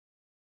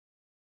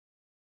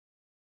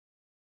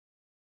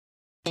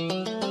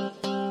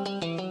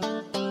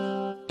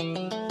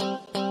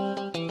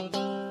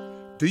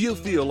Do you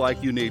feel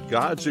like you need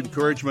God's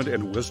encouragement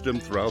and wisdom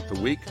throughout the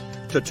week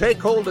to take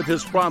hold of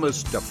His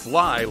promise to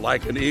fly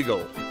like an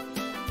eagle?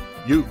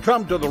 You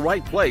come to the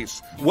right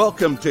place.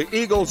 Welcome to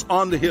Eagles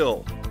on the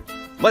Hill.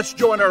 Let's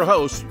join our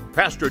host,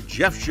 Pastor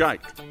Jeff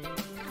Scheich.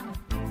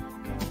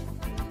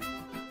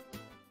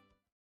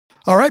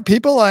 All right,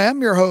 people, I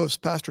am your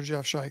host, Pastor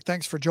Jeff Scheich.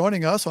 Thanks for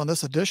joining us on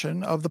this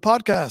edition of the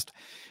podcast.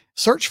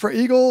 Search for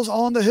Eagles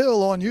on the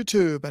Hill on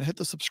YouTube and hit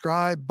the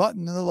subscribe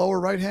button in the lower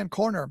right-hand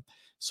corner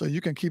so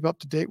you can keep up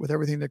to date with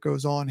everything that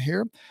goes on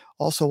here.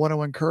 Also want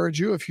to encourage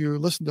you, if you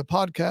listen to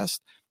podcasts,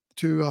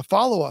 to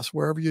follow us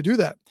wherever you do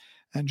that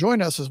and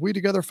join us as we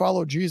together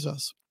follow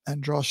Jesus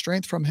and draw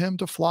strength from Him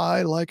to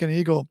fly like an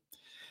eagle.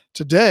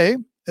 Today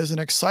is an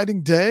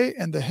exciting day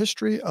in the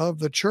history of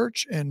the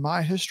church, in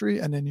my history,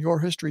 and in your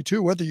history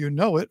too, whether you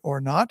know it or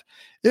not.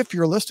 If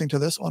you're listening to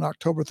this on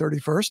October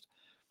 31st,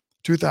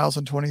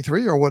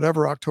 2023, or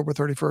whatever October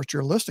 31st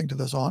you're listening to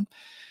this on,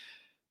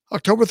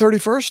 October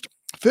 31st,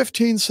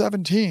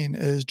 1517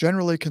 is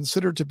generally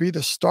considered to be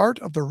the start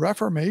of the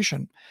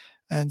Reformation.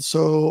 And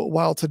so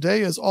while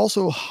today is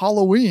also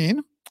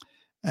Halloween,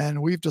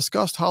 and we've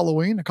discussed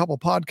Halloween a couple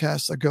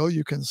podcasts ago,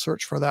 you can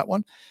search for that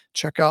one.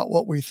 Check out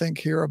what we think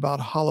here about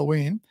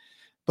Halloween.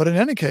 But in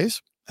any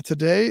case,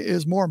 today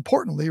is more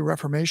importantly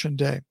Reformation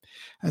Day.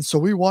 And so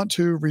we want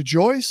to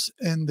rejoice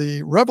in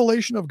the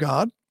revelation of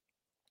God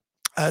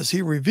as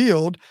He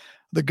revealed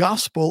the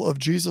gospel of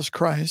Jesus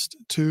Christ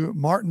to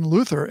Martin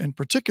Luther in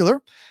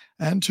particular,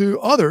 and to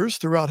others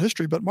throughout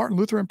history, but Martin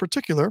Luther in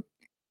particular,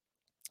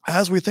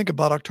 as we think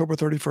about October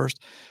 31st,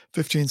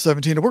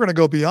 1517. And we're going to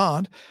go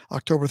beyond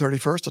October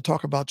 31st to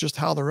talk about just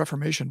how the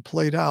Reformation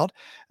played out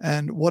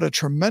and what a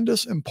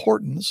tremendous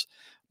importance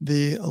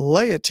the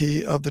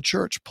laity of the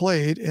church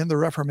played in the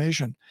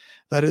Reformation.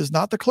 That is,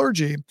 not the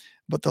clergy,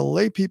 but the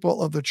lay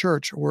people of the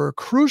church were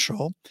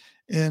crucial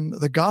in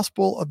the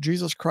gospel of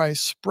Jesus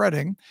Christ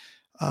spreading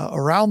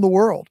around the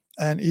world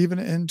and even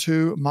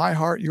into my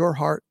heart, your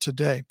heart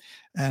today.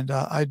 And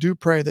I do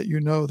pray that you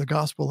know the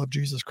gospel of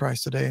Jesus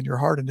Christ today in your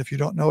heart. And if you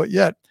don't know it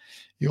yet,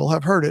 you'll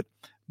have heard it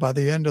by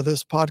the end of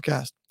this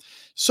podcast.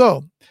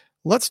 So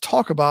let's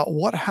talk about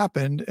what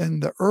happened in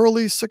the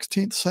early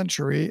 16th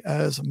century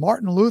as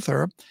Martin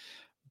Luther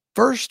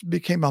first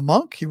became a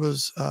monk. He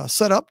was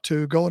set up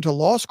to go into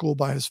law school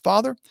by his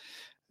father,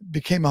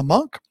 became a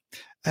monk.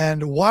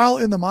 And while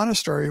in the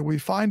monastery, we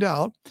find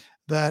out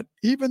that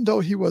even though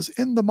he was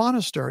in the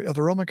monastery of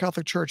the Roman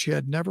Catholic Church, he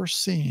had never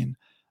seen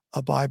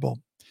a Bible.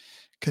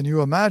 Can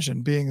you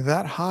imagine being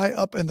that high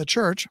up in the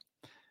church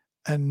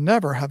and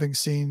never having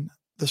seen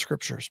the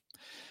scriptures?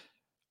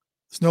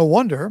 It's no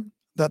wonder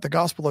that the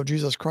gospel of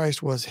Jesus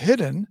Christ was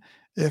hidden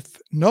if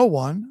no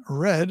one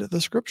read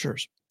the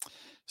scriptures.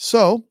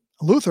 So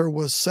Luther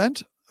was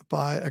sent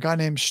by a guy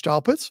named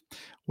Staupitz,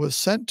 was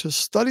sent to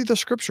study the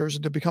scriptures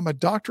and to become a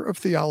doctor of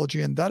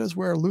theology. And that is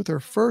where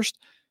Luther first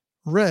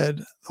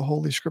read the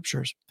Holy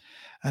Scriptures.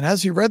 And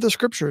as he read the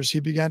scriptures,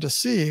 he began to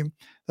see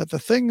that the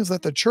things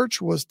that the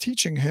church was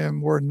teaching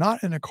him were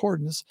not in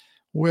accordance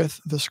with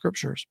the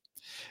scriptures.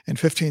 In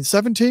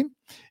 1517,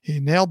 he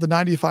nailed the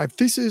 95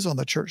 Theses on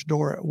the church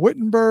door at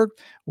Wittenberg.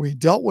 We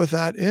dealt with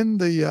that in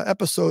the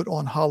episode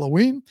on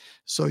Halloween,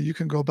 so you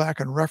can go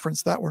back and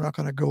reference that. We're not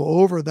going to go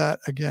over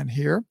that again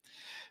here,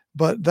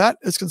 but that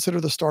is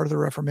considered the start of the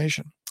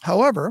Reformation.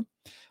 However,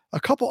 a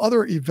couple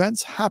other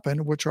events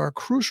happened which are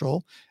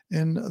crucial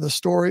in the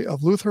story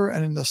of Luther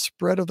and in the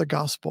spread of the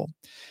gospel.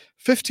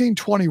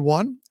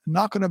 1521,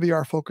 not going to be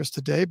our focus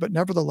today, but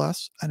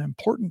nevertheless, an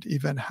important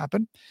event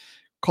happened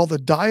called the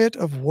Diet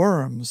of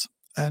Worms.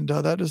 And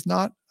that is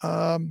not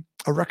a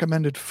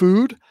recommended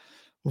food.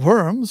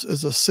 Worms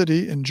is a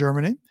city in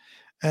Germany.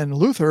 And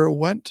Luther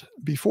went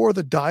before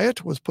the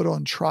Diet, was put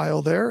on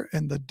trial there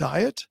in the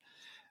Diet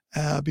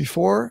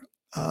before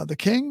the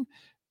king,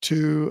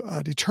 to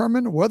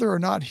determine whether or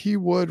not he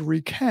would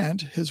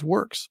recant his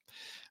works,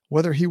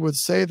 whether he would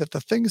say that the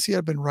things he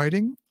had been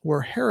writing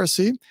were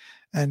heresy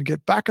and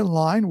get back in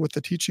line with the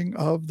teaching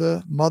of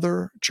the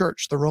mother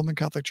church, the Roman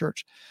Catholic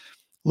Church.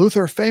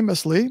 Luther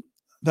famously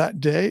that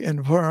day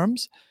in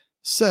Worms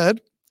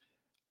said,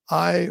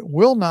 "I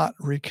will not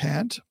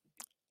recant.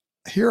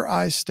 Here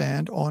I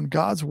stand on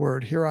God's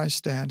word. Here I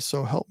stand,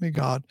 so help me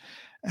God."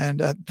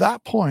 And at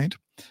that point,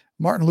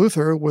 Martin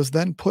Luther was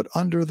then put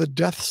under the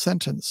death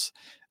sentence.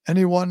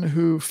 Anyone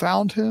who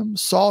found him,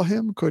 saw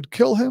him, could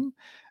kill him,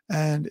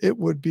 and it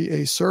would be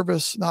a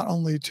service not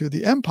only to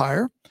the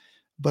empire,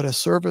 but a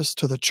service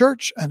to the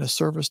church and a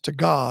service to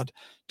God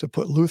to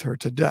put Luther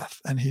to death.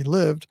 And he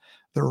lived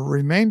the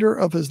remainder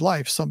of his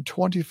life, some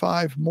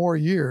 25 more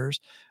years,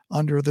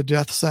 under the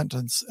death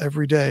sentence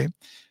every day,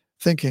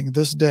 thinking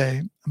this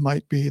day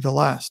might be the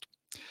last.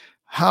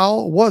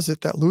 How was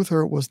it that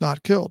Luther was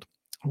not killed?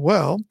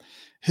 Well,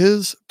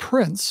 his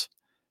prince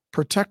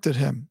protected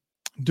him.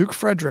 Duke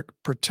Frederick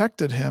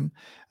protected him,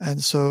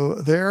 and so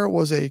there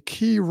was a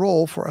key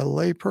role for a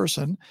lay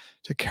person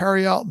to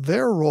carry out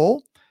their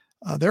role,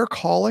 their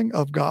calling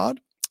of God.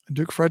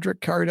 Duke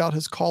Frederick carried out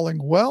his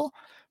calling well,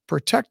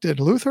 protected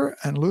Luther,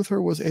 and Luther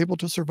was able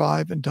to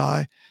survive and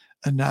die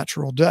a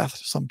natural death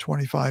some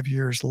 25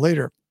 years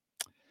later.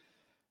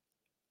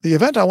 The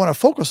event I want to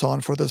focus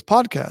on for this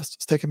podcast,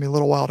 it's taken me a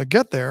little while to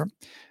get there,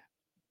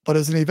 but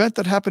is an event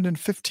that happened in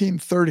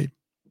 1530.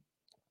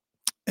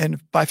 And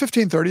by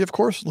 1530, of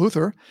course,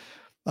 Luther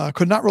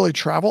could not really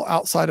travel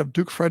outside of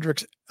Duke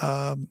Frederick's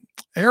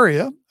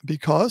area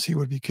because he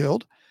would be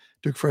killed.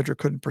 Duke Frederick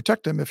couldn't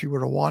protect him if he were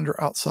to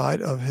wander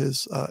outside of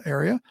his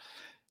area.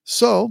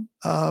 So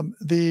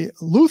the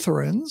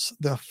Lutherans,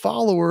 the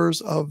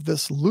followers of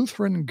this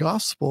Lutheran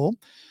gospel,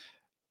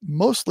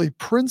 mostly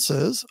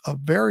princes of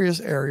various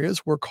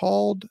areas, were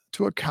called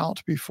to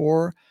account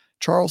before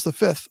Charles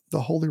V,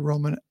 the Holy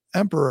Roman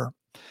Emperor.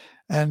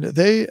 And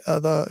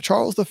the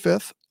Charles V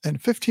in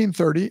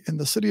 1530 in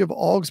the city of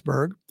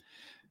Augsburg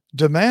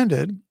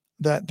demanded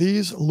that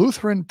these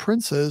Lutheran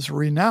princes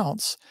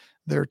renounce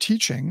their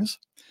teachings,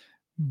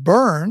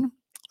 burn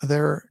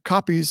their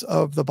copies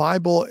of the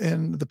Bible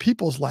in the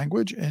people's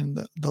language, in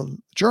the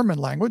German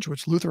language,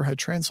 which Luther had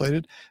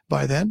translated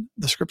by then,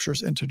 the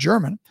scriptures into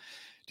German,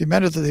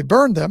 demanded that they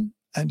burn them,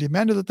 and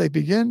demanded that they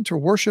begin to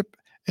worship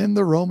in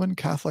the Roman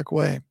Catholic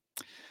way,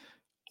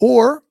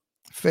 or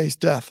face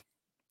death.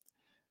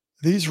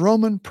 These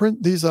German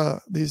princes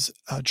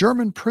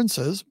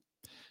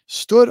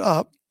stood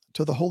up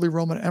to the Holy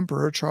Roman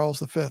Emperor Charles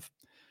V.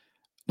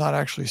 Not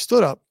actually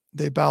stood up,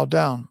 they bowed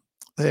down.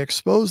 They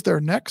exposed their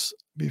necks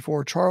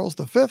before Charles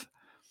V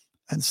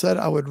and said,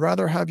 "I would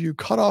rather have you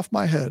cut off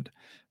my head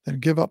than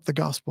give up the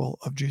gospel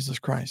of Jesus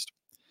Christ."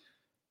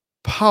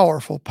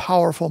 Powerful,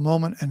 powerful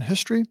moment in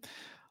history.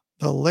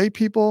 The lay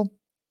people,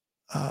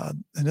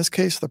 in this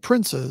case, the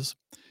princes,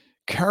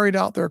 carried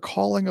out their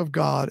calling of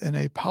God in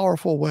a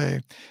powerful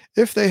way.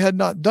 If they had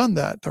not done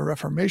that, the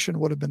Reformation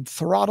would have been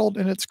throttled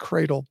in its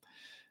cradle.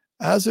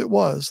 As it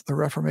was, the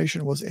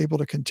Reformation was able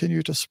to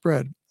continue to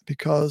spread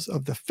because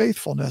of the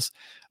faithfulness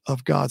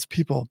of God's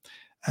people.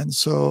 And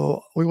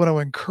so we want to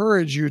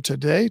encourage you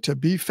today to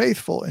be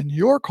faithful in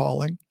your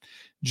calling,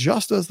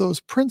 just as those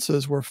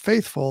princes were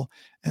faithful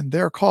in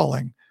their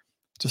calling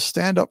to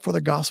stand up for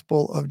the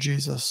gospel of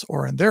Jesus,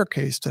 or in their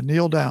case, to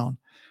kneel down,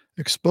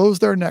 expose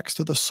their necks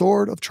to the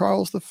sword of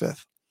Charles V,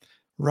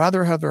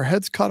 rather have their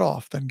heads cut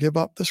off than give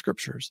up the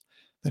scriptures,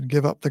 than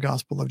give up the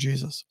gospel of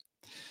Jesus.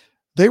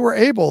 They were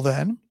able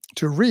then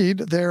to read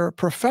their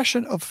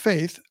profession of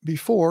faith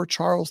before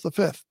Charles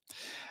V.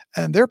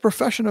 And their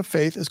profession of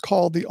faith is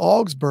called the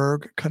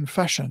Augsburg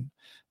Confession,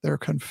 their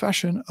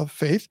confession of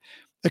faith.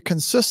 It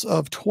consists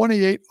of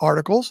 28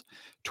 articles,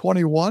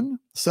 21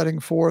 setting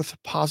forth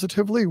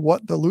positively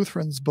what the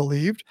Lutherans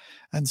believed,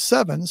 and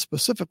 7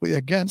 specifically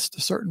against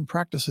certain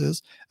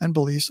practices and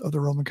beliefs of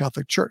the Roman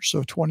Catholic Church.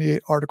 So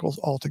 28 articles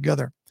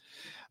altogether.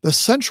 The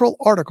central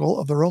article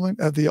of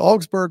the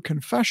Augsburg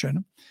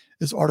Confession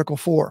is Article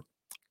 4.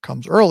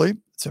 Comes early,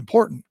 it's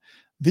important.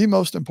 The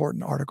most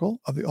important article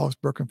of the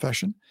Augsburg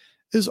Confession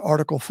is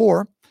Article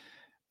 4.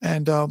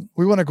 And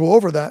we want to go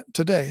over that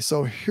today.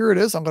 So here it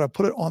is. I'm going to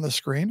put it on the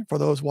screen for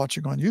those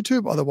watching on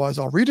YouTube. Otherwise,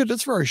 I'll read it.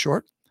 It's very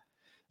short.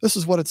 This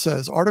is what it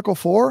says. Article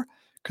 4,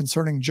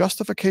 concerning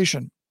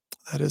justification.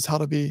 That is how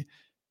to be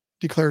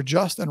declared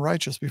just and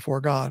righteous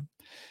before God.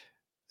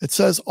 It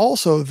says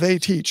also they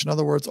teach. In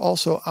other words,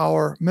 also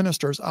our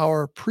ministers,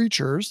 our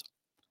preachers.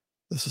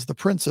 This is the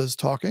princes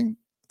talking,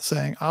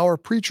 saying our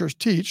preachers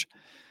teach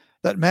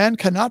that man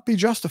cannot be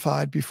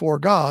justified before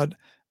God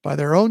by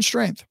their own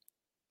strength,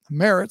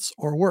 merits,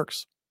 or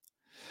works,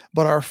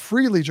 but are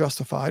freely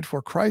justified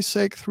for Christ's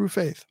sake through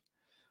faith,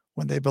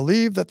 when they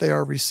believe that they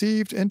are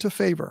received into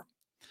favor,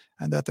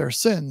 and that their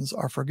sins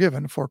are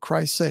forgiven for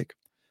Christ's sake,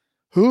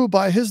 who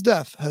by his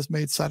death has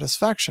made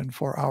satisfaction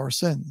for our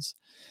sins.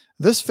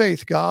 This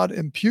faith God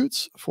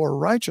imputes for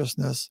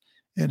righteousness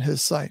in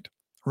his sight.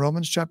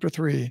 Romans chapter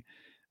 3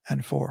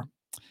 and 4.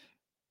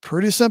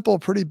 Pretty simple,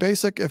 pretty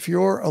basic. If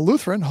you're a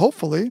Lutheran,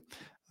 hopefully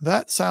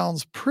that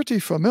sounds pretty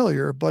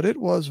familiar, but it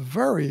was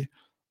very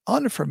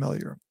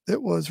unfamiliar.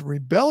 It was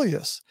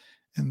rebellious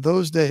in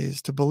those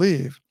days to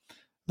believe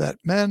that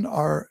men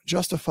are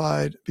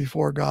justified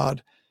before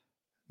God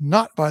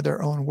not by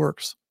their own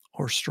works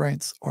or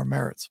strengths or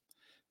merits,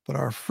 but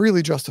are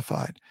freely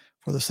justified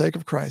for the sake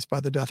of Christ by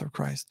the death of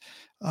Christ.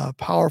 A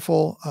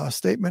powerful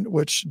statement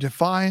which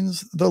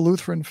defines the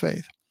Lutheran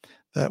faith,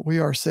 that we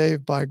are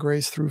saved by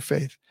grace through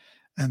faith,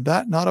 and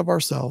that not of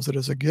ourselves. It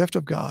is a gift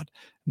of God,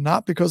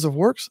 not because of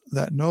works,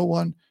 that no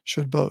one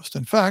should boast.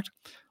 In fact,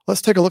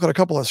 let's take a look at a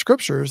couple of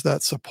scriptures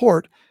that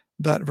support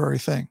that very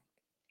thing.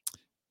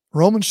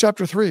 Romans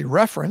chapter 3,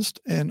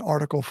 referenced in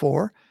Article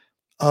 4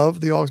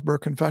 of the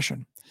Augsburg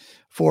Confession.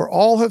 For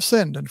all have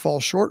sinned and fall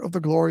short of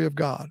the glory of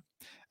God,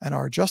 and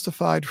are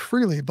justified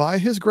freely by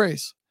his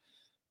grace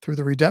through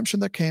the redemption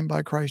that came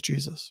by Christ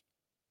Jesus.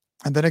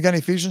 And then again,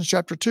 Ephesians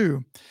chapter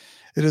 2,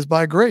 it is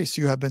by grace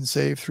you have been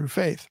saved through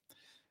faith.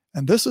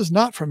 And this is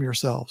not from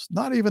yourselves.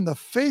 Not even the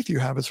faith you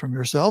have is from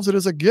yourselves. It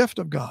is a gift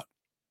of God,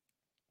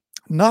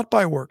 not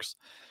by works,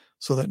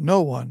 so that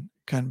no one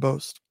can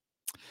boast.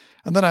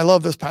 And then I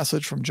love this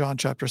passage from John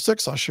chapter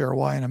 6. I'll share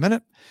why in a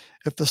minute.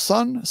 If the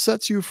Son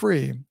sets you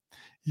free,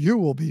 you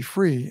will be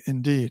free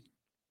indeed.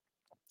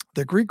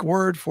 The Greek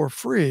word for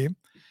free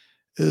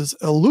is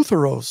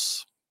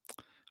eleutheros.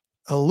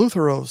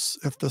 Eleutheros.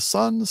 If the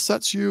sun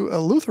sets you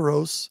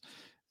eleutheros,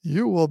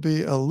 you will be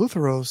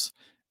eleutheros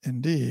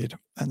indeed.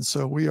 And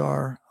so we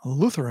are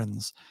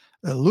Lutherans.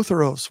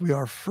 Eleutheros. We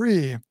are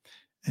free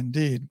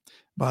indeed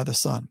by the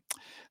sun.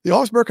 The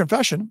Augsburg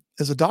Confession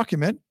is a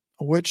document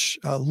which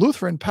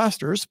Lutheran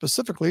pastors,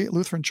 specifically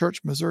Lutheran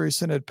Church Missouri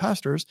Synod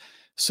pastors,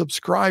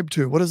 subscribe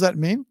to. What does that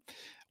mean?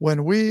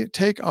 When we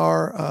take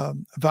our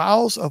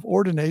vows of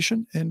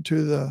ordination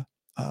into the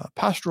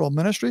pastoral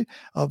ministry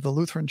of the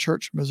Lutheran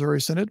Church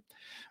Missouri Synod,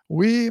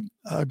 we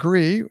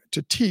agree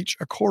to teach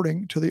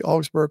according to the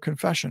Augsburg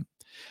Confession,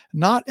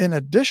 not in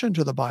addition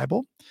to the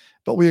Bible,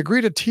 but we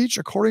agree to teach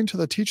according to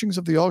the teachings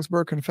of the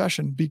Augsburg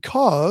Confession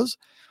because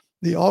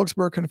the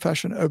Augsburg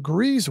Confession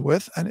agrees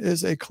with and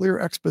is a clear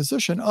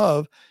exposition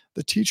of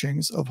the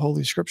teachings of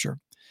Holy Scripture.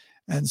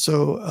 And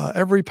so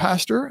every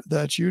pastor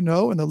that you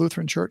know in the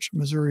Lutheran Church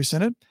Missouri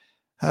Synod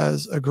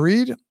has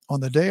agreed on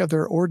the day of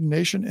their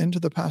ordination into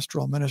the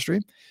pastoral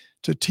ministry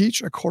to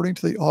teach according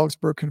to the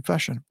Augsburg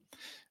Confession.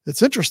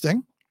 It's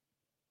interesting.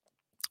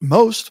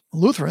 Most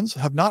Lutherans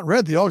have not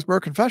read the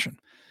Augsburg Confession.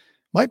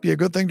 Might be a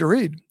good thing to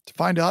read to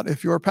find out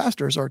if your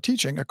pastors are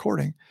teaching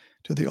according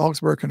to the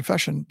Augsburg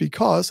Confession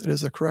because it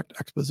is a correct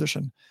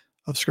exposition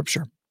of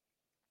Scripture.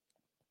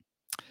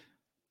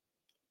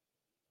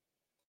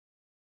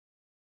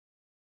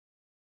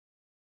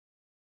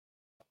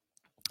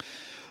 I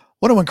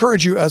want to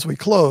encourage you as we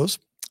close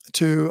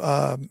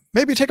to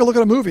maybe take a look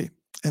at a movie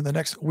in the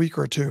next week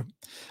or two,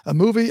 a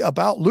movie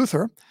about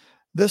Luther.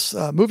 This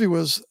movie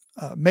was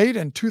made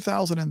in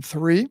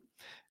 2003.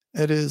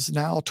 It is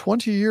now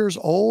 20 years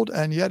old,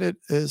 and yet it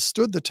has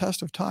stood the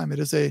test of time. It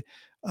is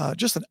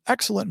just an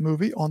excellent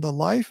movie on the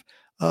life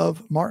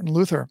of Martin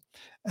Luther,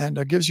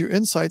 and gives you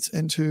insights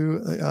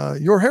into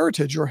your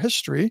heritage, your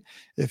history,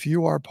 if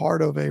you are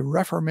part of a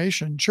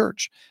Reformation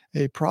church,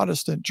 a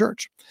Protestant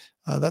church.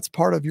 That's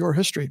part of your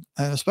history,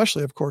 and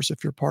especially, of course,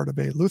 if you're part of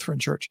a Lutheran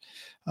church.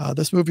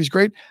 This movie is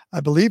great.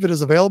 I believe it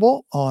is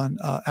available on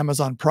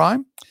Amazon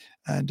Prime,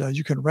 and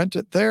you can rent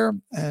it there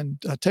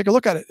and take a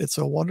look at it. It's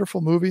a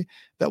wonderful movie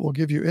that will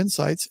give you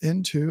insights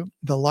into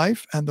the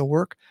life and the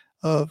work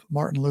of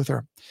Martin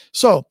Luther.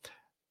 So,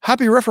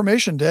 happy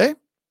Reformation Day.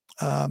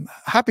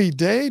 Happy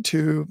day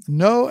to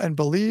know and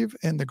believe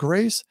in the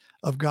grace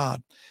of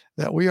God,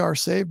 that we are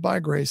saved by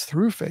grace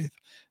through faith,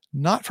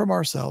 not from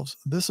ourselves.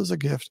 This is a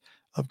gift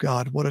of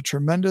God. What a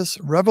tremendous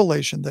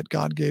revelation that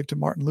God gave to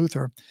Martin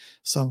Luther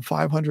some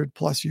 500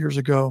 plus years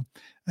ago.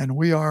 And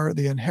we are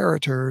the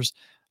inheritors,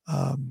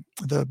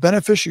 the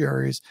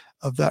beneficiaries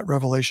of that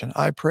revelation.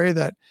 I pray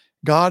that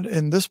God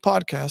in this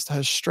podcast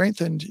has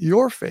strengthened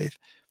your faith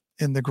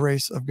in the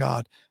grace of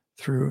God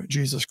through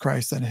Jesus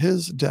Christ and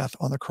his death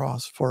on the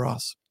cross for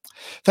us.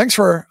 Thanks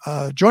for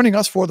joining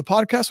us for the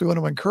podcast. We want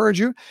to encourage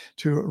you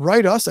to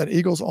write us at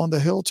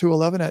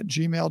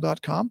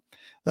eaglesonthehill211@gmail.com.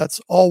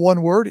 That's all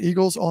one word,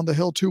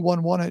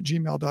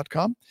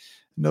 eaglesonthehill211@gmail.com.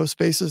 No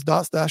spaces,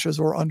 dots, dashes,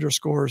 or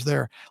underscores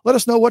there. Let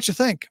us know what you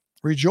think.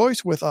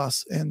 Rejoice with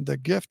us in the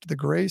gift, the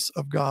grace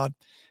of God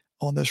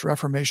on this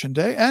Reformation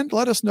Day. And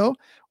let us know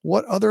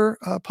what other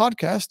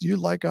podcasts you'd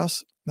like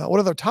us,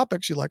 what other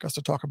topics you'd like us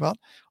to talk about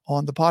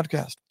on the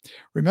podcast.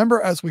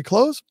 Remember, as we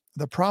close,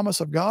 the promise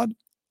of God,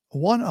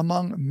 one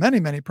among many,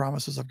 many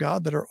promises of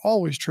God that are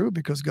always true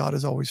because God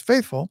is always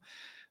faithful,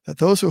 that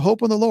those who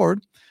hope in the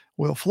Lord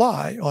will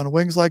fly on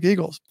wings like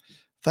eagles.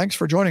 Thanks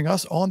for joining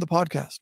us on the podcast.